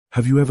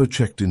Have you ever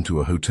checked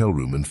into a hotel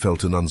room and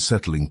felt an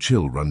unsettling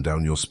chill run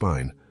down your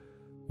spine?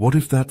 What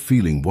if that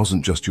feeling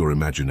wasn't just your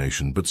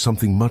imagination, but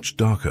something much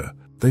darker?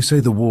 They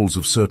say the walls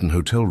of certain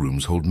hotel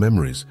rooms hold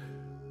memories,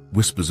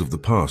 whispers of the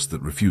past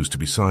that refuse to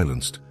be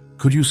silenced.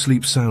 Could you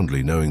sleep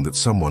soundly knowing that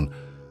someone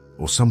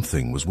or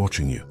something was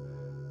watching you,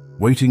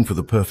 waiting for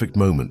the perfect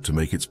moment to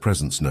make its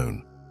presence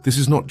known? This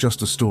is not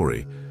just a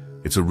story.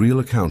 It's a real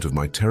account of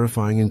my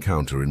terrifying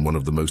encounter in one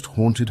of the most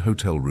haunted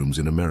hotel rooms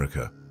in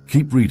America.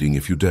 Keep reading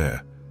if you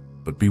dare.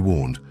 But be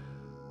warned,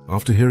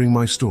 after hearing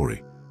my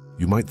story,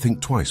 you might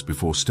think twice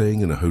before staying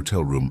in a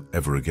hotel room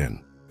ever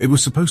again. It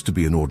was supposed to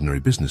be an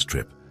ordinary business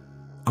trip.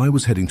 I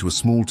was heading to a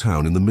small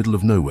town in the middle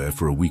of nowhere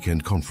for a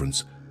weekend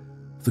conference.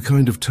 The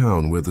kind of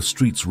town where the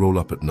streets roll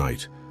up at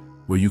night,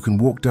 where you can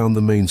walk down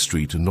the main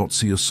street and not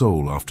see a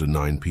soul after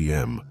 9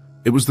 p.m.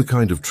 It was the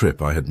kind of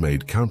trip I had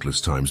made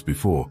countless times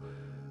before,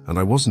 and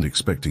I wasn't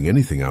expecting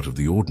anything out of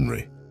the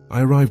ordinary.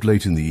 I arrived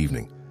late in the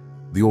evening.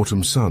 The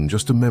autumn sun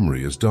just a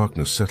memory as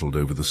darkness settled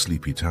over the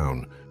sleepy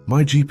town.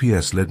 My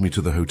GPS led me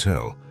to the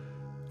hotel,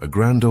 a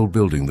grand old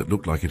building that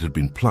looked like it had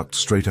been plucked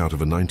straight out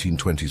of a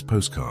 1920s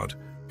postcard.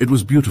 It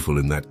was beautiful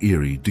in that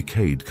eerie,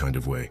 decayed kind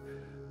of way,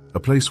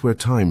 a place where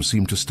time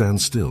seemed to stand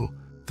still.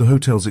 The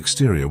hotel's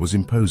exterior was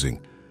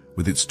imposing,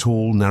 with its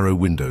tall, narrow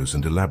windows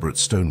and elaborate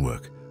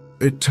stonework.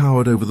 It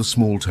towered over the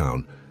small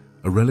town,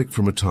 a relic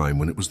from a time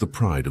when it was the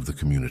pride of the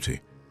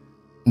community.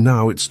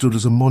 Now it stood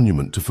as a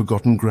monument to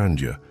forgotten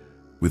grandeur,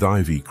 with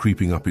ivy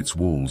creeping up its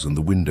walls and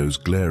the windows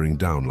glaring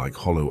down like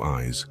hollow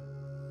eyes.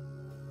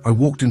 I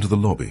walked into the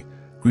lobby,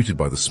 greeted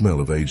by the smell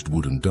of aged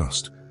wood and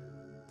dust.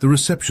 The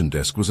reception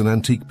desk was an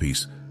antique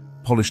piece,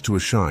 polished to a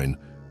shine,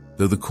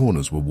 though the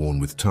corners were worn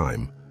with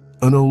time.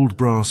 An old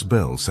brass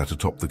bell sat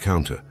atop the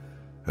counter,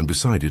 and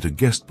beside it a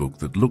guest book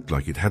that looked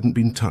like it hadn't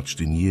been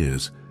touched in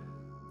years.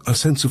 A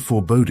sense of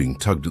foreboding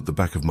tugged at the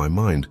back of my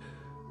mind,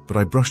 but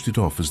I brushed it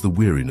off as the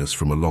weariness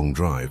from a long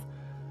drive.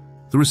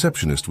 The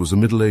receptionist was a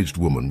middle-aged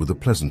woman with a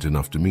pleasant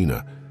enough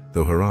demeanor,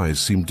 though her eyes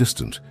seemed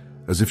distant,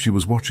 as if she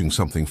was watching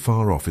something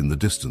far off in the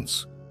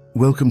distance.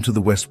 "Welcome to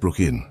the Westbrook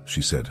Inn,"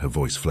 she said, her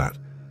voice flat.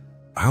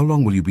 "How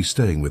long will you be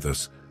staying with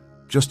us?"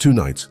 "Just 2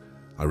 nights,"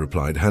 I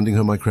replied, handing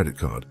her my credit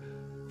card.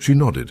 She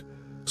nodded,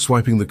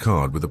 swiping the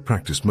card with a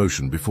practiced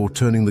motion before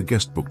turning the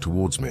guest book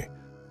towards me.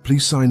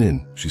 "Please sign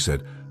in," she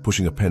said,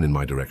 pushing a pen in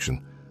my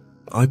direction.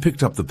 I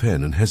picked up the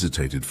pen and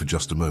hesitated for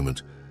just a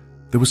moment.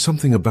 There was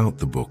something about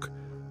the book,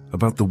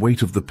 about the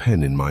weight of the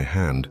pen in my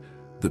hand,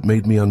 that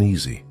made me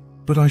uneasy.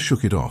 But I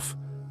shook it off,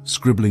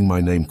 scribbling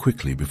my name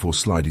quickly before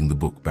sliding the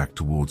book back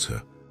towards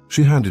her.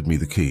 She handed me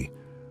the key,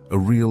 a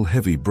real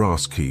heavy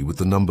brass key with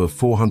the number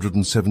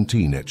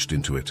 417 etched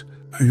into it.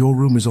 "Your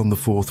room is on the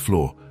 4th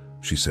floor,"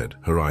 she said,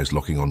 her eyes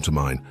locking onto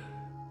mine.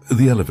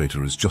 "The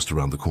elevator is just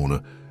around the corner.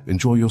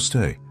 Enjoy your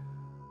stay."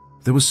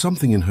 There was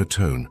something in her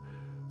tone,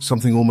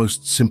 something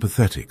almost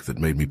sympathetic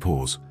that made me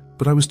pause,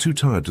 but I was too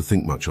tired to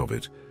think much of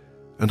it,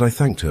 and I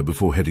thanked her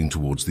before heading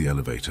towards the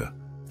elevator.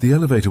 The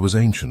elevator was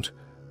ancient,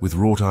 with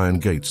wrought iron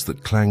gates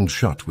that clanged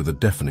shut with a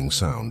deafening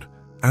sound.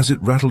 As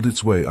it rattled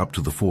its way up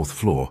to the 4th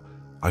floor,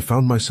 I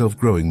found myself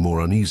growing more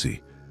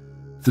uneasy.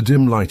 The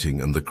dim lighting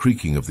and the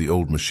creaking of the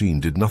old machine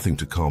did nothing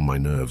to calm my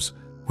nerves.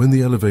 When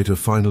the elevator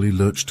finally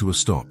lurched to a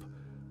stop,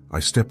 I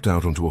stepped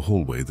out onto a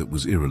hallway that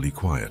was eerily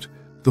quiet.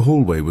 The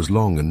hallway was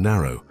long and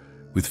narrow,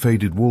 with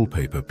faded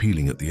wallpaper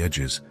peeling at the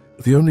edges.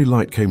 The only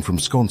light came from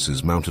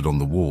sconces mounted on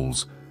the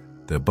walls,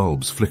 their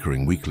bulbs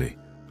flickering weakly.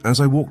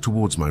 As I walked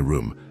towards my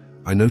room,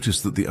 I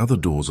noticed that the other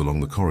doors along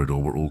the corridor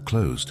were all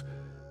closed,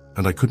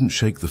 and I couldn't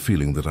shake the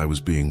feeling that I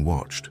was being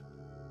watched.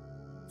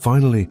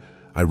 Finally,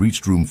 I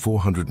reached room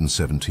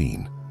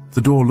 417.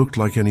 The door looked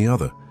like any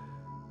other,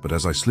 but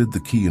as I slid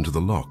the key into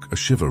the lock, a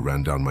shiver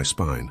ran down my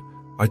spine.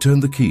 I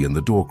turned the key and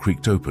the door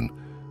creaked open,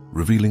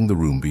 revealing the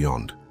room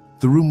beyond.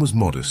 The room was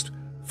modest,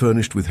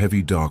 furnished with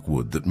heavy dark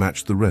wood that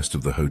matched the rest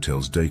of the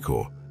hotel's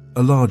decor.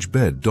 A large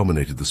bed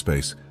dominated the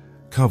space,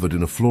 covered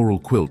in a floral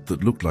quilt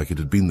that looked like it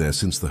had been there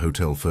since the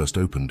hotel first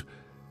opened.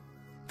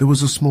 There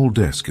was a small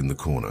desk in the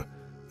corner,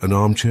 an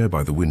armchair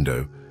by the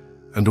window,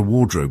 and a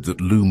wardrobe that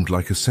loomed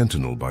like a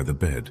sentinel by the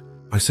bed.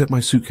 I set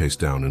my suitcase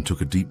down and took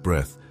a deep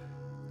breath,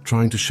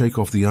 trying to shake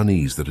off the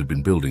unease that had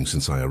been building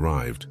since I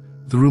arrived.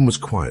 The room was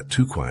quiet,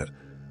 too quiet,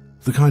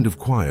 the kind of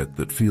quiet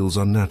that feels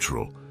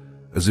unnatural,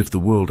 as if the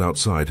world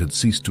outside had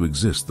ceased to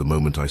exist the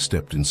moment I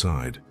stepped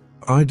inside.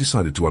 I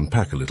decided to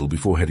unpack a little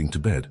before heading to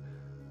bed.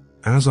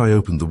 As I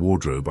opened the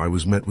wardrobe, I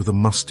was met with a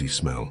musty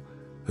smell,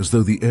 as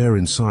though the air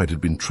inside had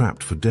been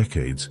trapped for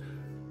decades.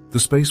 The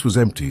space was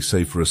empty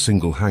save for a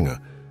single hanger,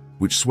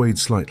 which swayed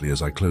slightly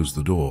as I closed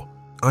the door.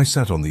 I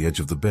sat on the edge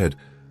of the bed,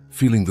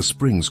 feeling the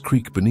springs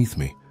creak beneath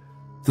me.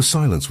 The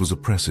silence was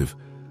oppressive,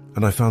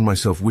 and I found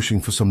myself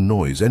wishing for some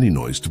noise, any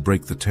noise, to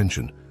break the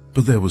tension.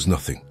 But there was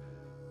nothing.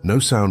 No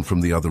sound from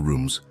the other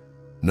rooms,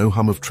 no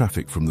hum of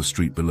traffic from the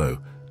street below,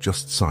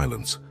 just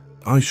silence.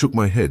 I shook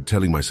my head,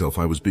 telling myself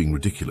I was being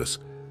ridiculous.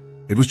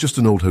 It was just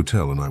an old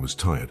hotel and I was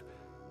tired.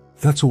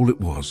 That's all it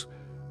was.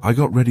 I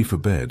got ready for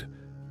bed,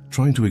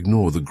 Trying to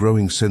ignore the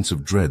growing sense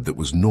of dread that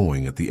was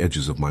gnawing at the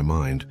edges of my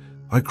mind,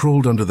 I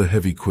crawled under the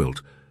heavy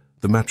quilt,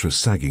 the mattress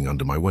sagging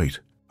under my weight.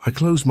 I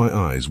closed my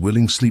eyes,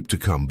 willing sleep to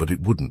come, but it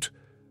wouldn't.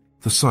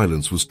 The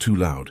silence was too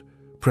loud,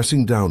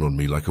 pressing down on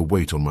me like a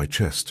weight on my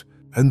chest.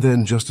 And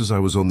then, just as I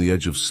was on the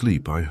edge of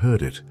sleep, I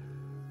heard it.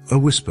 A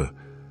whisper.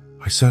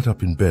 I sat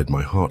up in bed,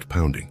 my heart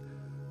pounding.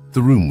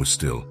 The room was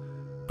still,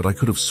 but I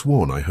could have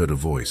sworn I heard a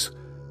voice.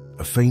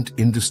 A faint,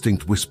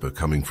 indistinct whisper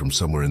coming from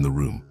somewhere in the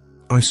room.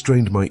 I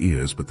strained my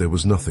ears, but there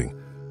was nothing.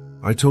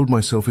 I told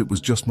myself it was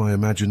just my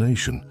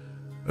imagination,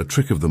 a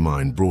trick of the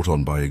mind brought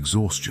on by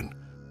exhaustion.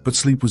 But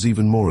sleep was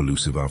even more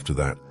elusive after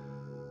that.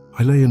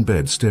 I lay in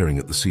bed staring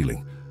at the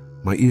ceiling,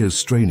 my ears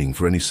straining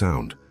for any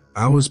sound.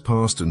 Hours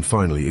passed and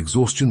finally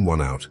exhaustion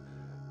won out.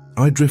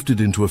 I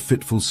drifted into a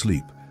fitful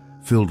sleep,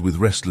 filled with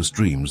restless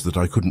dreams that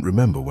I couldn't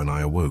remember when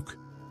I awoke.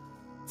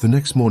 The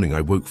next morning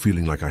I woke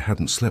feeling like I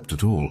hadn't slept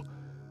at all.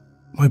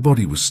 My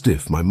body was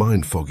stiff, my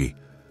mind foggy.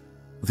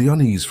 The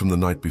unease from the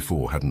night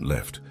before hadn't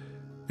left.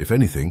 If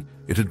anything,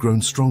 it had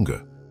grown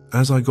stronger.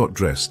 As I got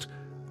dressed,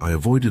 I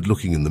avoided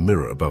looking in the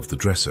mirror above the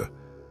dresser.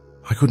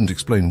 I couldn't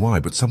explain why,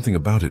 but something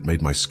about it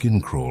made my skin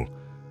crawl.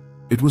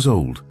 It was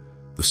old,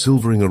 the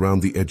silvering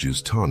around the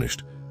edges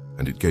tarnished,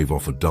 and it gave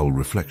off a dull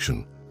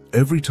reflection.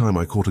 Every time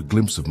I caught a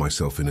glimpse of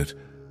myself in it,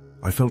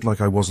 I felt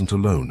like I wasn't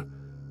alone.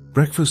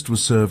 Breakfast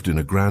was served in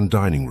a grand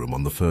dining room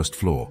on the first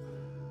floor,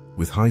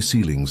 with high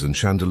ceilings and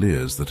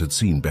chandeliers that had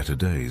seen better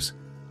days.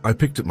 I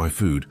picked at my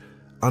food,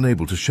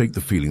 unable to shake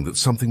the feeling that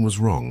something was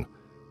wrong.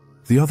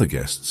 The other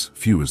guests,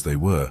 few as they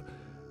were,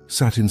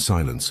 sat in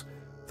silence,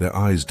 their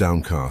eyes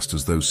downcast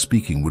as though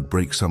speaking would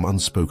break some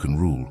unspoken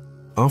rule.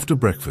 After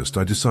breakfast,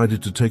 I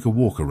decided to take a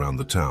walk around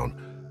the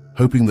town,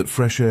 hoping that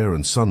fresh air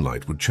and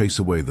sunlight would chase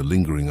away the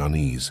lingering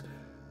unease.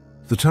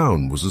 The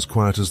town was as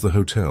quiet as the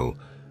hotel,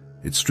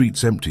 its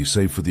streets empty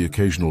save for the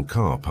occasional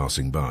car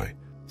passing by.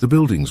 The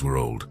buildings were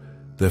old,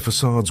 their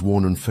facades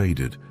worn and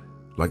faded,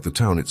 like the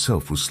town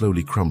itself was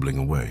slowly crumbling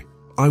away.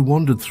 I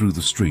wandered through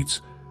the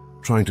streets,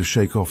 trying to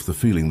shake off the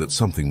feeling that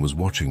something was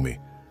watching me.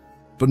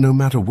 But no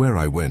matter where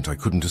I went, I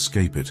couldn't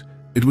escape it.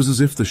 It was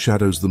as if the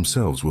shadows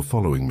themselves were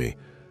following me,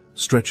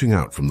 stretching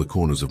out from the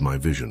corners of my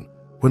vision.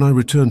 When I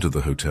returned to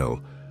the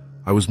hotel,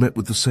 I was met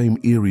with the same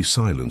eerie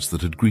silence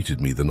that had greeted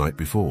me the night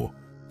before.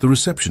 The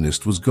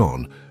receptionist was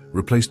gone,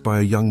 replaced by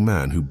a young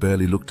man who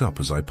barely looked up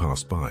as I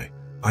passed by.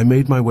 I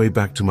made my way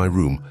back to my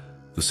room,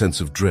 the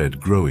sense of dread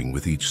growing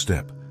with each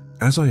step.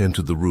 As I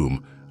entered the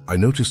room, I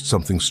noticed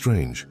something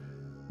strange.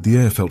 The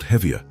air felt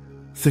heavier,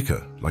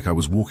 thicker, like I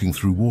was walking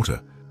through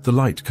water. The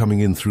light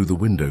coming in through the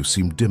window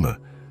seemed dimmer,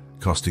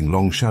 casting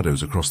long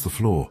shadows across the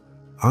floor.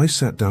 I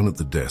sat down at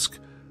the desk,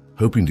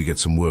 hoping to get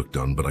some work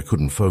done, but I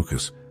couldn't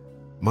focus.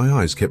 My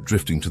eyes kept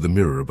drifting to the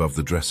mirror above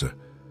the dresser.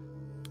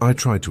 I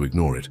tried to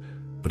ignore it,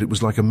 but it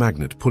was like a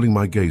magnet pulling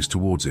my gaze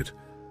towards it.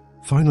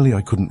 Finally,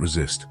 I couldn't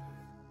resist.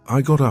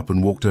 I got up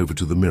and walked over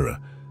to the mirror,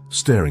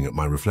 staring at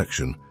my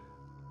reflection.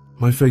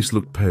 My face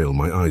looked pale,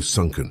 my eyes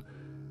sunken.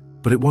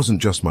 But it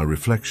wasn't just my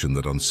reflection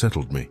that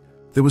unsettled me.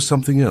 There was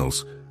something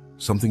else,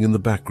 something in the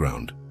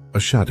background, a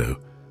shadow.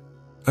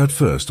 At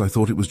first, I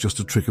thought it was just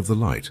a trick of the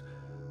light,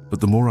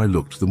 but the more I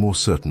looked, the more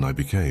certain I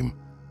became.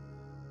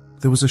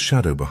 There was a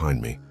shadow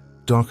behind me,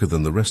 darker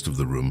than the rest of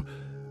the room,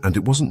 and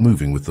it wasn't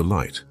moving with the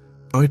light.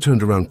 I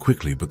turned around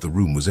quickly, but the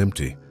room was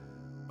empty.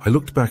 I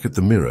looked back at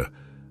the mirror,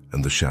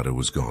 and the shadow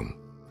was gone.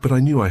 But I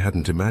knew I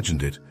hadn't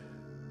imagined it.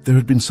 There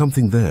had been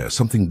something there,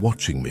 something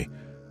watching me.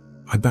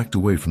 I backed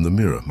away from the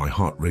mirror, my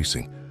heart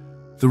racing.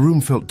 The room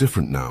felt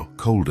different now,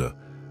 colder,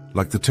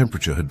 like the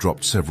temperature had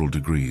dropped several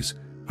degrees.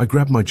 I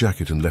grabbed my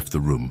jacket and left the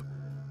room,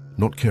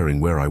 not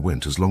caring where I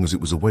went as long as it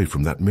was away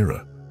from that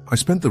mirror. I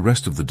spent the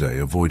rest of the day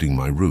avoiding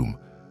my room,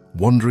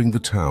 wandering the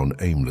town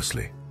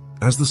aimlessly.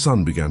 As the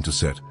sun began to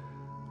set,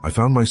 I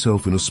found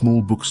myself in a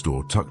small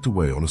bookstore tucked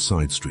away on a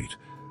side street.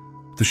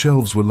 The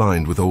shelves were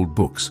lined with old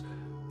books,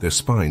 their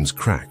spines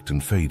cracked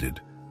and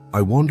faded.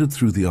 I wandered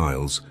through the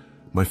aisles,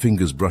 my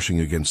fingers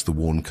brushing against the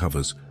worn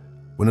covers,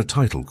 when a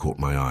title caught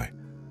my eye.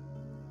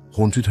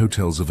 Haunted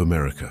Hotels of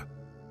America.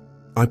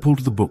 I pulled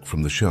the book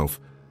from the shelf,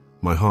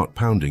 my heart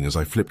pounding as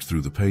I flipped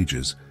through the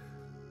pages.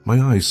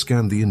 My eyes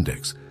scanned the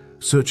index,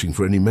 searching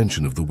for any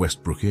mention of the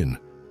Westbrook Inn.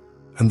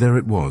 And there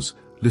it was,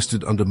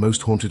 listed under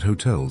most haunted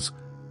hotels.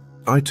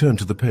 I turned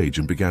to the page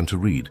and began to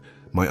read,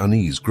 my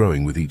unease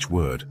growing with each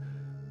word.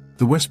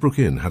 The Westbrook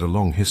Inn had a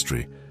long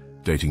history,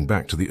 dating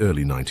back to the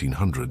early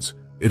 1900s.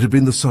 It had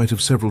been the site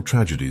of several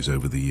tragedies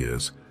over the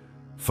years,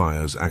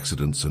 fires,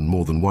 accidents, and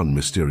more than one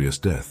mysterious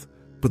death.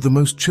 But the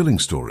most chilling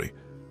story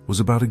was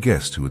about a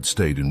guest who had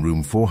stayed in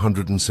room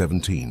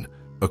 417.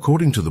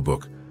 According to the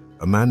book,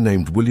 a man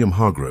named William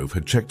Hargrove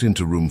had checked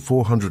into room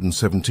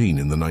 417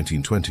 in the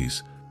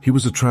 1920s. He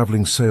was a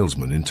traveling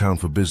salesman in town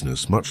for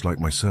business, much like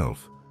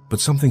myself. But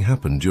something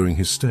happened during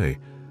his stay,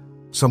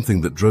 something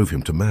that drove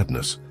him to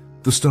madness.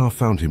 The staff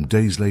found him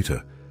days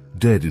later,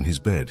 dead in his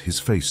bed, his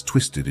face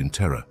twisted in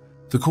terror.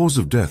 The cause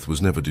of death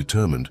was never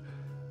determined,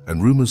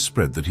 and rumors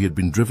spread that he had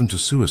been driven to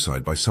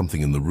suicide by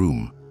something in the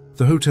room.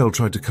 The hotel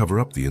tried to cover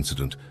up the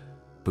incident,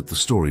 But the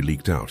story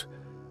leaked out,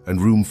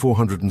 and room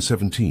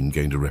 417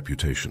 gained a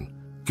reputation.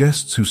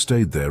 Guests who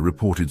stayed there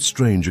reported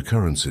strange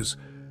occurrences,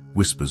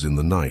 whispers in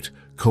the night,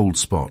 cold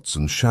spots,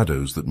 and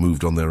shadows that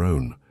moved on their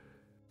own.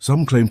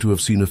 Some claimed to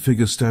have seen a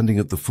figure standing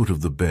at the foot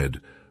of the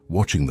bed,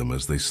 watching them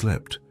as they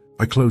slept.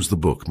 I closed the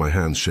book, my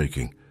hands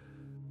shaking.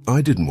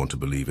 I didn't want to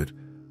believe it,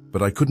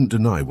 but I couldn't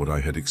deny what I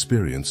had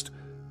experienced.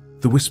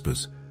 The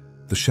whispers,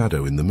 the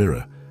shadow in the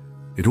mirror,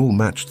 it all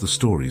matched the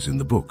stories in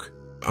the book.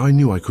 I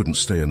knew I couldn't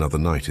stay another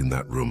night in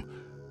that room.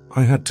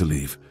 I had to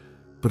leave,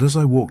 but as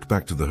I walked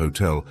back to the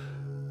hotel,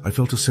 I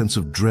felt a sense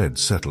of dread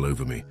settle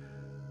over me.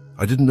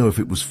 I didn't know if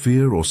it was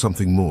fear or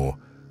something more,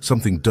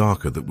 something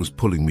darker that was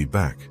pulling me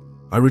back.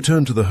 I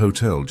returned to the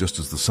hotel just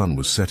as the sun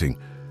was setting,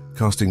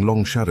 casting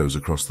long shadows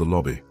across the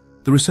lobby.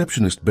 The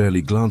receptionist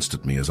barely glanced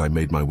at me as I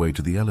made my way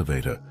to the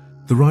elevator.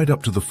 The ride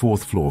up to the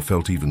 4th floor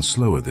felt even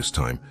slower this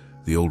time,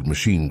 the old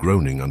machine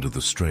groaning under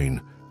the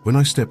strain. When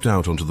I stepped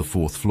out onto the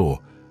 4th floor,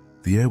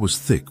 the air was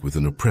thick with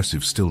an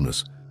oppressive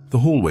stillness. The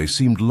hallway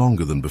seemed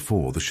longer than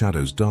before, the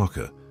shadows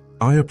darker.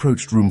 I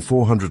approached room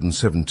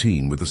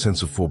 417 with a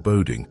sense of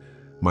foreboding,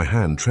 my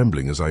hand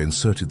trembling as I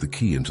inserted the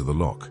key into the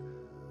lock.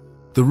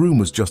 The room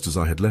was just as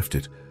I had left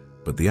it,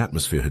 but the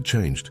atmosphere had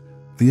changed.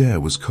 The air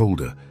was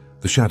colder,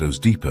 the shadows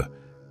deeper.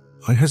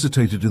 I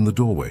hesitated in the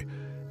doorway,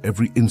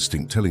 every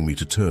instinct telling me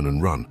to turn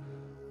and run.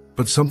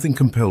 But something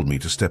compelled me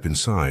to step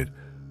inside.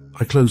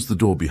 I closed the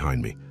door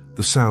behind me,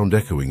 the sound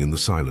echoing in the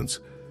silence.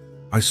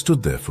 I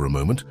stood there for a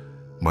moment,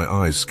 my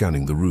eyes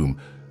scanning the room,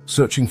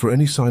 searching for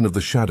any sign of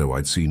the shadow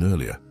I'd seen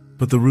earlier.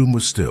 But the room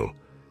was still.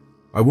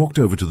 I walked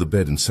over to the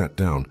bed and sat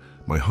down,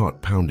 my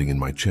heart pounding in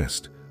my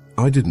chest.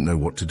 I didn't know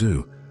what to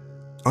do.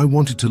 I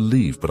wanted to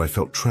leave, but I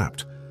felt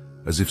trapped,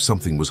 as if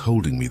something was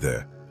holding me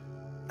there.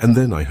 And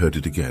then I heard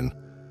it again.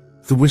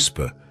 The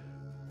whisper.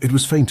 It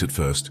was faint at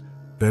first,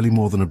 barely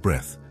more than a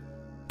breath,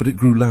 but it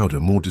grew louder,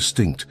 more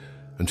distinct,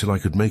 until I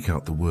could make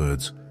out the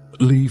words.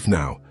 "Leave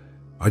now."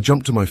 I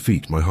jumped to my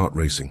feet, my heart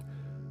racing.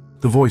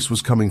 The voice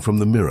was coming from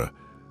the mirror,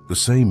 the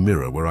same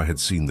mirror where I had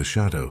seen the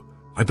shadow.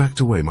 I backed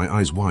away, my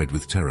eyes wide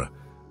with terror.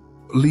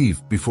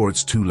 "Leave before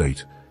it's too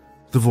late."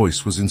 The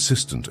voice was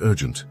insistent,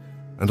 urgent,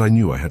 and I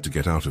knew I had to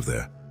get out of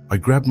there. I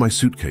grabbed my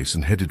suitcase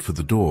and headed for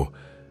the door,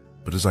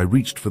 but as I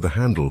reached for the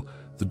handle,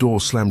 the door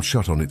slammed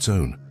shut on its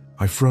own.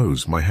 I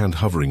froze, my hand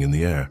hovering in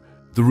the air.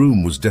 The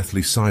room was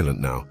deathly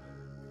silent now.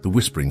 The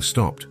whispering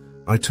stopped.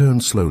 I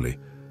turned slowly,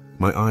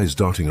 my eyes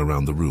darting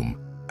around the room,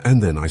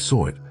 and then I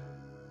saw it.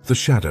 The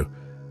shadow.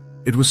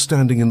 It was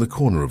standing in the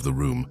corner of the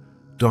room,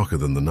 darker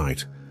than the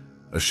night,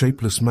 a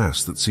shapeless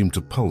mass that seemed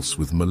to pulse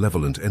with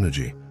malevolent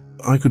energy.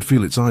 I could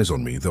feel its eyes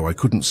on me, though I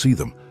couldn't see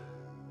them.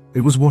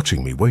 It was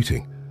watching me,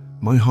 waiting.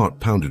 My heart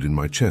pounded in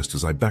my chest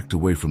as I backed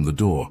away from the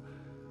door.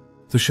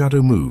 The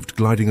shadow moved,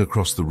 gliding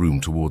across the room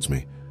towards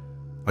me.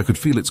 I could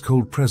feel its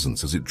cold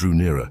presence as it drew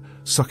nearer,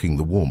 sucking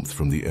the warmth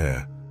from the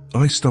air.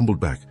 I stumbled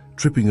back,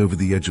 tripping over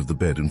the edge of the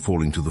bed and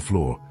falling to the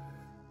floor.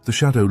 The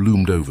shadow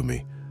loomed over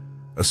me,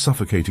 a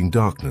suffocating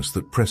darkness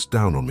that pressed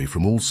down on me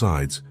from all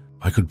sides.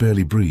 I could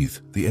barely breathe,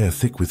 the air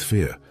thick with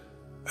fear.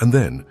 And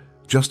then,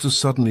 just as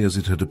suddenly as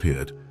it had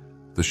appeared,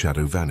 the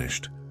shadow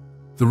vanished.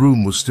 The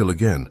room was still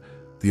again,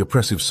 the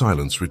oppressive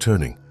silence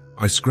returning.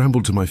 I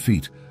scrambled to my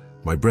feet,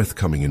 my breath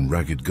coming in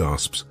ragged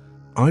gasps.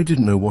 I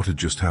didn't know what had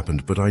just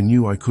happened, but I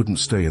knew I couldn't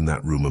stay in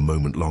that room a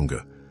moment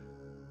longer.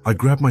 I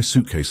grabbed my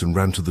suitcase and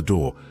ran to the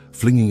door,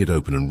 flinging it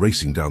open and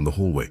racing down the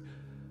hallway.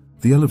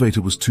 The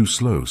elevator was too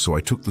slow, so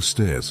I took the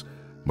stairs,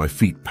 my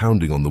feet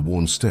pounding on the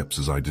worn steps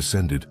as I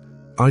descended.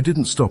 I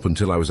didn't stop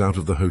until I was out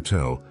of the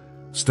hotel,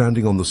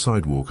 standing on the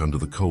sidewalk under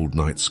the cold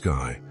night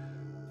sky.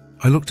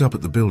 I looked up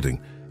at the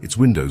building, its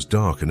windows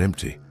dark and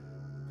empty.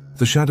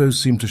 The shadows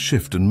seemed to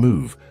shift and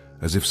move,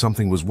 as if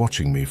something was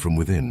watching me from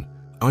within.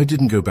 I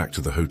didn't go back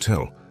to the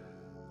hotel.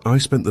 I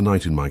spent the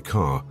night in my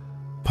car,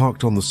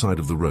 parked on the side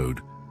of the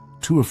road,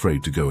 too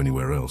afraid to go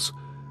anywhere else.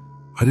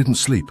 I didn't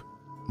sleep,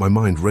 my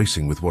mind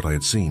racing with what I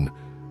had seen.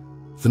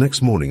 The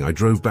next morning I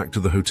drove back to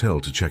the hotel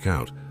to check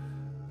out.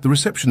 The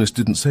receptionist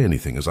didn't say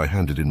anything as I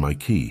handed in my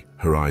key,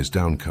 her eyes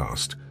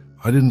downcast.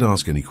 I didn't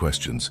ask any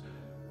questions.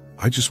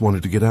 I just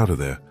wanted to get out of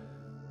there.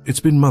 It's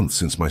been months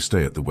since my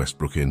stay at the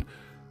Westbrook Inn,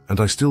 and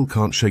I still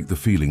can't shake the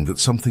feeling that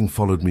something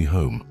followed me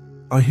home.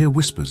 I hear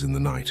whispers in the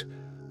night,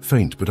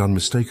 faint but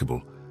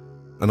unmistakable,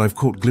 and I've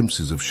caught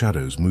glimpses of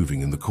shadows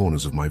moving in the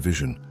corners of my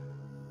vision.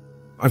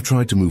 I've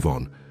tried to move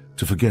on,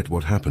 to forget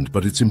what happened,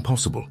 but it's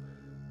impossible.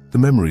 The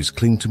memories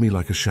cling to me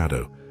like a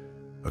shadow,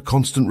 a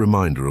constant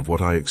reminder of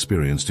what I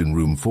experienced in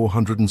room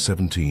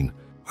 417.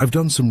 I've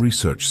done some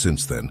research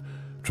since then,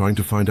 trying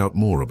to find out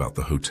more about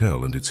the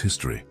hotel and its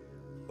history.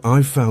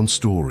 I've found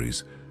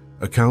stories,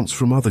 accounts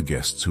from other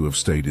guests who have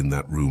stayed in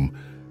that room,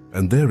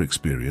 and their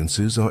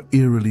experiences are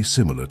eerily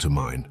similar to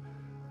mine.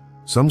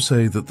 Some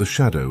say that the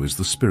shadow is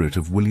the spirit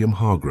of William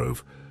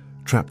Hargrove,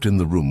 trapped in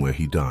the room where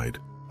he died.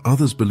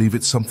 Others believe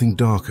it's something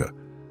darker,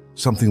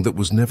 something that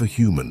was never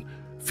human,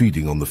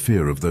 feeding on the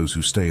fear of those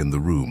who stay in the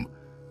room.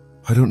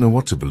 I don't know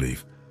what to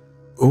believe.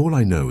 All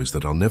I know is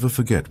that I'll never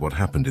forget what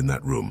happened in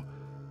that room.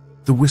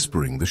 The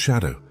whispering, the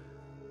shadow,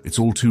 It's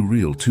all too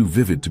real, too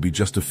vivid to be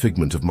just a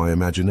figment of my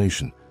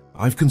imagination.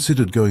 I've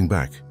considered going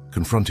back,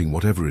 confronting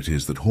whatever it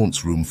is that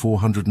haunts room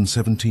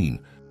 417,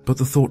 but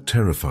the thought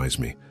terrifies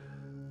me.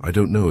 I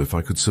don't know if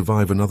I could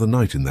survive another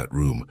night in that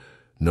room,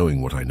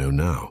 knowing what I know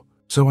now.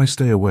 So I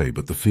stay away,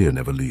 but the fear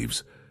never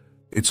leaves.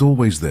 It's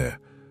always there,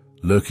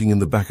 lurking in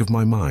the back of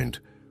my mind,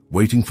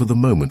 waiting for the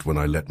moment when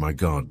I let my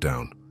guard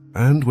down.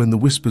 And when the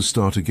whispers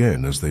start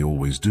again, as they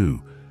always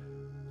do,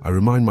 I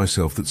remind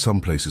myself that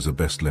some places are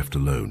best left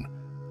alone,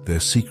 their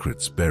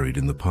secrets buried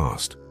in the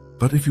past.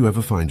 But if you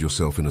ever find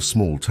yourself in a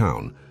small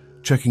town,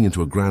 checking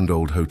into a grand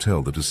old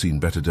hotel that has seen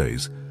better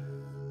days,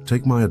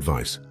 take my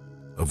advice.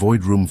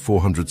 Avoid room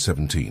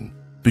 417,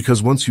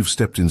 because once you've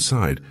stepped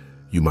inside,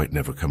 you might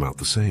never come out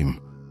the same.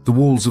 The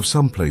walls of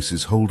some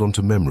places hold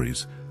onto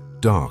memories,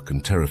 dark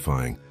and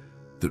terrifying,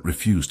 that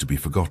refuse to be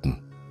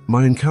forgotten.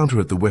 My encounter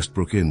at the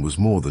Westbrook Inn was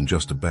more than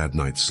just a bad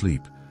night's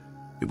sleep.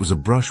 It was a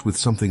brush with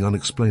something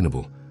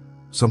unexplainable,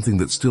 something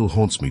that still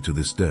haunts me to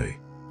this day.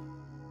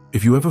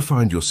 If you ever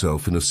find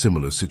yourself in a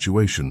similar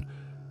situation,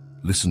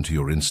 listen to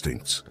your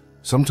instincts.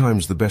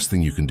 Sometimes the best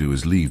thing you can do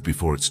is leave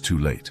before it's too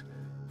late.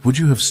 Would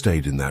you have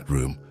stayed in that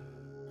room?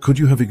 Could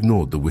you have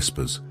ignored the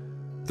whispers,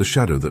 the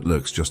shadow that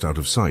lurks just out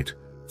of sight?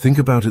 Think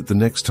about it the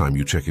next time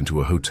you check into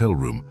a hotel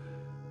room,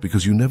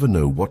 because you never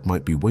know what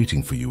might be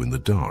waiting for you in the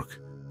dark.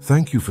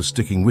 Thank you for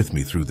sticking with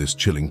me through this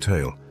chilling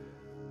tale.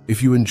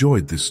 If you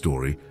enjoyed this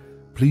story,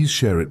 please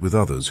share it with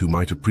others who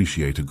might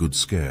appreciate a good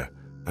scare.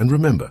 And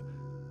remember,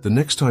 the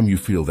next time you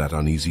feel that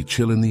uneasy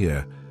chill in the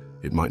air,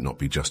 it might not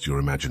be just your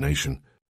imagination.